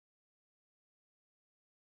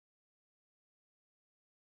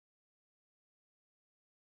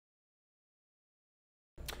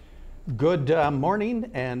Good morning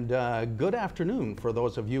and good afternoon for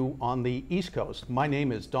those of you on the East Coast. My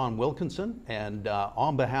name is Don Wilkinson, and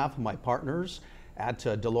on behalf of my partners at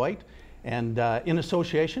Deloitte and in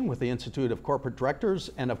association with the Institute of Corporate Directors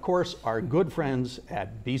and of course our good friends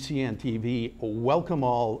at BCN TV, welcome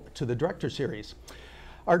all to the Director Series.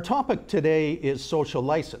 Our topic today is social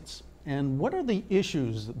license, and what are the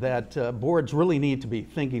issues that boards really need to be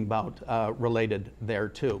thinking about related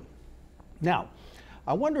thereto. Now,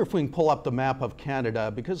 I wonder if we can pull up the map of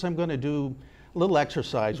Canada, because I'm going to do a little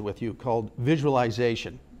exercise with you called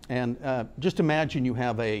visualization. And just imagine you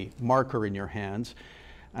have a marker in your hands,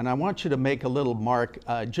 and I want you to make a little mark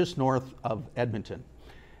just north of Edmonton.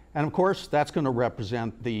 And of course, that's going to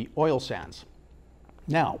represent the oil sands.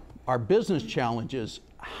 Now, our business challenge is,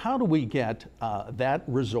 how do we get that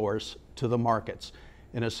resource to the markets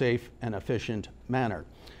in a safe and efficient manner?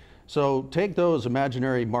 So take those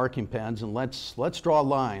imaginary marking pens and let's draw a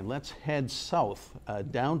line. Let's head south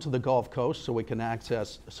down to the Gulf Coast so we can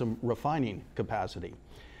access some refining capacity.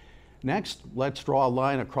 Next, let's draw a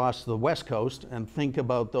line across the West Coast and think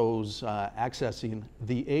about those accessing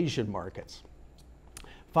the Asian markets.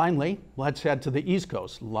 Finally, let's head to the East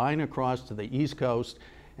Coast, line across to the East Coast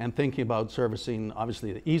and thinking about servicing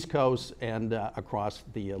obviously the East Coast and across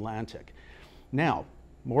the Atlantic. Now,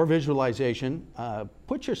 more visualization.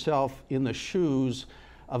 Put yourself in the shoes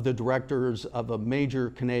of the directors of a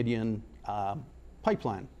major Canadian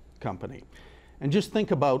pipeline company. And just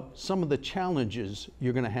think about some of the challenges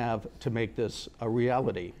you're going to have to make this a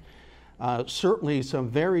reality. Certainly some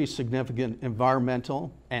very significant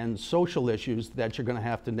environmental and social issues that you're going to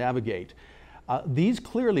have to navigate. These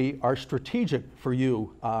clearly are strategic for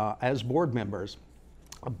you as board members,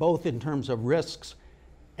 both in terms of risks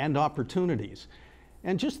and opportunities.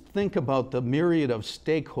 And just think about the myriad of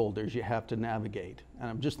stakeholders you have to navigate. And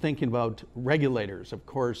I'm just thinking about regulators. Of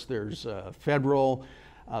course, there's federal,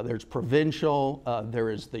 there's provincial, there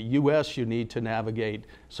is the US you need to navigate.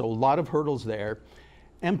 So a lot of hurdles there.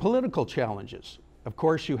 And political challenges. Of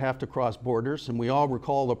course, you have to cross borders, and we all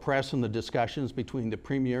recall the press and the discussions between the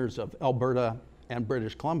premiers of Alberta and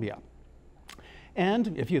British Columbia.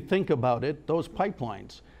 And if you think about it, those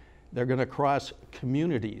pipelines, they're going to cross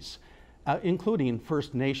communities, including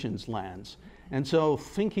First Nations lands. And so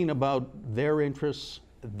thinking about their interests,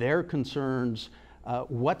 their concerns,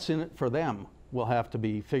 what's in it for them will have to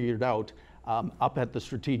be figured out up at the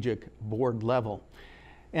strategic board level.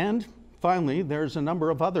 And finally, there's a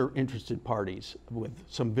number of other interested parties with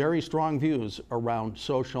some very strong views around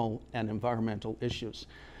social and environmental issues.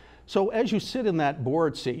 So as you sit in that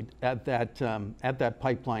board seat at that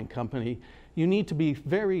pipeline company, you need to be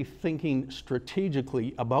very thinking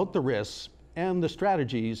strategically about the risks and the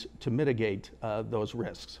strategies to mitigate those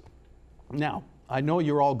risks. Now, I know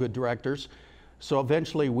you're all good directors, so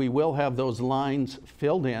eventually we will have those lines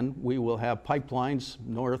filled in. We will have pipelines,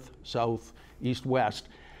 north, south, east, west.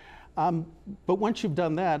 But once you've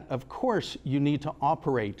done that, of course, you need to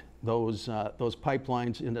operate those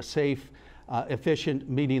pipelines in a safe, efficient,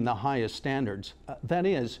 meeting the highest standards. That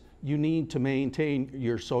is, you need to maintain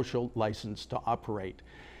your social license to operate.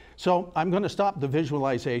 So I'm going to stop the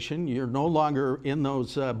visualization. You're no longer in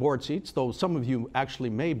those board seats, though some of you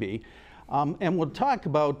actually may be. And we'll talk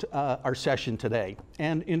about our session today.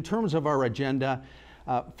 And in terms of our agenda,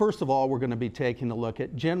 first of all, we're going to be taking a look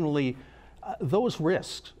at generally those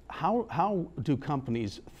risks. How do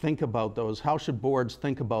companies think about those? How should boards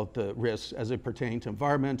think about the risks as it pertains to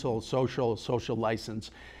environmental, social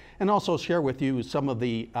license? And also share with you some of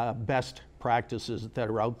the best practices that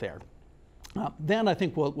are out there. Then I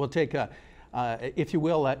think we'll take a, if you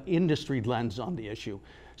will, an industry lens on the issue.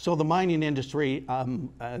 So the mining industry,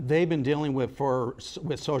 they've been dealing with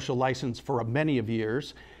social license for many of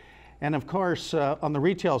years. And of course, on the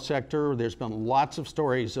retail sector, there's been lots of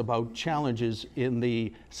stories about challenges in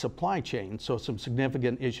the supply chain, so some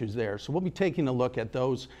significant issues there. So we'll be taking a look at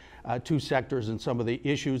those two sectors and some of the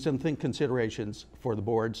issues and considerations for the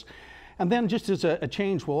boards. And then just as a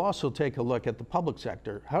change, we'll also take a look at the public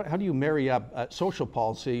sector. How do you marry up social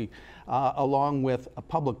policy along with a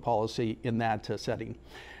public policy in that setting?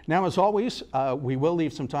 Now, as always, we will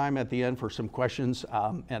leave some time at the end for some questions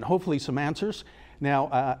and hopefully some answers.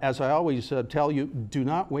 Now, as I always tell you, do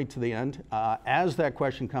not wait to the end. As that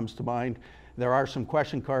question comes to mind, there are some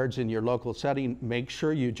question cards in your local setting. Make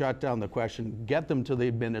sure you jot down the question, get them to the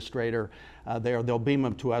administrator. They'll beam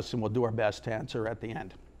them to us, and we'll do our best to answer at the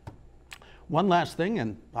end. One last thing,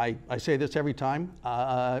 and I say this every time,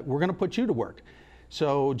 we're going to put you to work.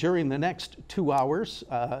 So during the next 2 hours,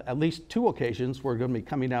 at least 2 occasions, we're going to be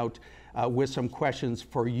coming out with some questions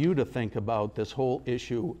for you to think about this whole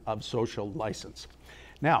issue of social license.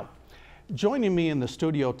 Now, Joining me in the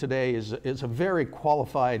studio today is a very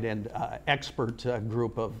qualified and expert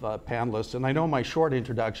group of panelists, and I know my short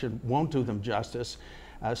introduction won't do them justice,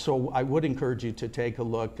 so I would encourage you to take a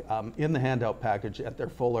look in the handout package at their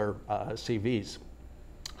fuller CVs.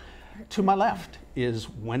 To my left is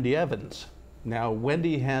Wendy Evans. Now,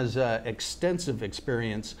 Wendy has extensive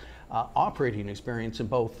experience, operating experience in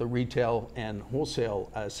both the retail and wholesale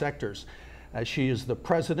sectors. She is the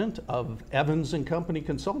president of Evans & Company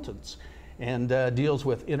Consultants and deals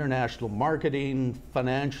with international marketing,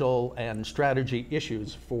 financial, and strategy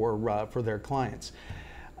issues for their clients.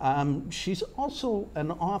 She's also an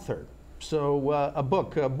author. So a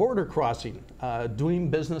book, Border Crossing, Doing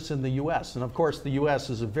Business in the U.S. And of course, the U.S.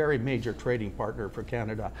 is a very major trading partner for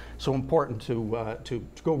Canada. So important to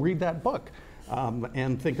go read that book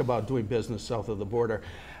and think about doing business south of the border.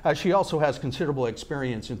 She also has considerable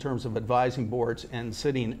experience in terms of advising boards and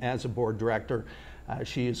sitting as a board director.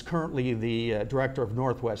 She is currently the director of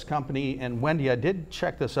Northwest Company. And Wendy, I did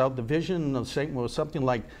check this out. The vision of Satan was something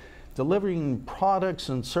like delivering products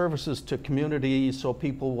and services to communities so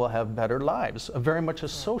people will have better lives. Very much a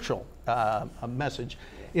social a message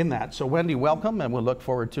in that. So Wendy, welcome, and we'll look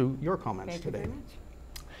forward to your comments today. Thank you very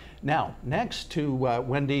much. Now, next to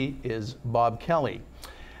Wendy is Bob Kelly.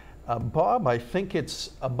 Bob, I think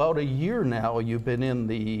it's about a year now you've been in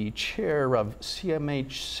the chair of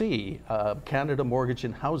CMHC, Canada Mortgage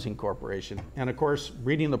and Housing Corporation. And of course,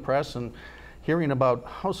 reading the press and hearing about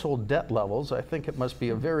household debt levels, I think it must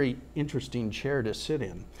be a very interesting chair to sit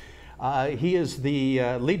in. He is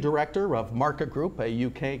the lead director of Market Group, a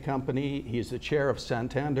UK company. He's the chair of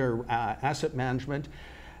Santander Asset Management.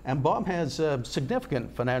 And Bob has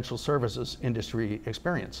significant financial services industry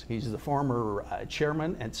experience. He's the former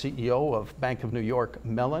chairman and CEO of Bank of New York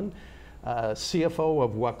Mellon, CFO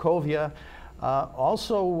of Wachovia,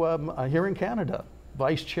 also here in Canada,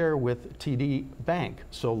 vice chair with TD Bank.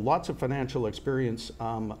 So lots of financial experience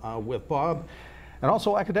with Bob, and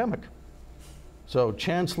also academic. So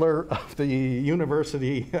chancellor of the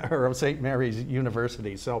University, or of St. Mary's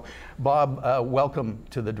University. So Bob, welcome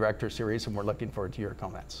to the Director Series, and we're looking forward to your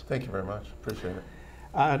comments. Thank you very much, appreciate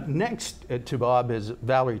it. Next to Bob is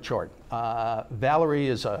Valerie Chort. Valerie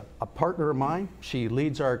is a partner of mine. She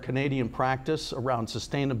leads our Canadian practice around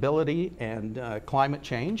sustainability and climate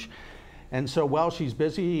change. And so while she's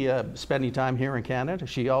busy spending time here in Canada,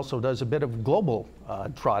 she also does a bit of global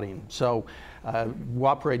trotting. So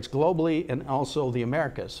operates globally and also the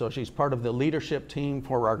Americas. So she's part of the leadership team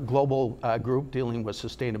for our global group dealing with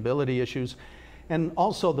sustainability issues, and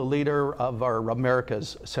also the leader of our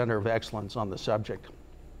Americas Center of Excellence on the subject.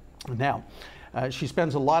 Now, she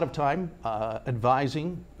spends a lot of time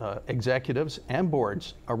advising executives and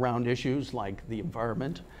boards around issues like the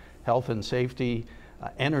environment, health and safety,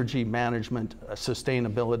 energy management,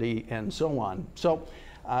 sustainability, and so on. So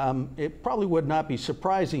it probably would not be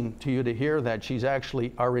surprising to you to hear that she's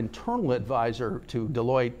actually our internal advisor to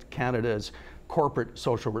Deloitte Canada's Corporate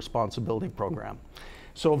Social Responsibility Program.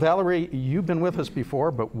 So Valerie, you've been with us before,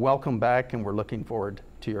 but welcome back, and we're looking forward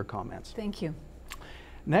to your comments. Thank you.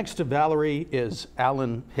 Next to Valerie is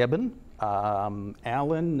Alan Hibben.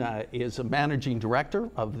 Alan is a managing director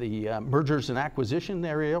of the mergers and acquisition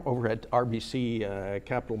area over at RBC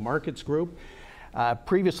Capital Markets Group.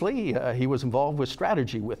 Previously, he was involved with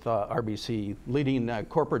strategy with RBC, leading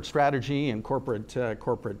corporate strategy and corporate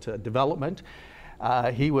development.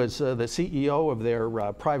 He was the CEO of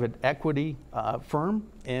their private equity firm,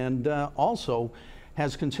 and also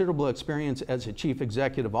has considerable experience as a chief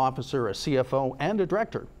executive officer, a CFO, and a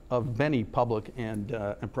director of many public and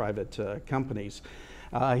private companies.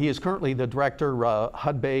 He is currently the director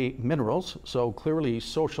Hudbay Minerals, so clearly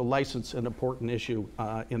social license an important issue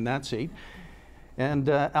in that seat. And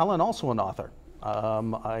Alan, also an author.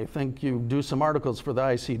 I think you do some articles for the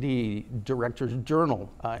ICD Director's Journal,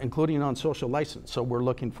 including on social license. So we're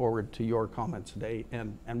looking forward to your comments today,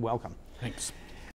 and welcome. Thanks.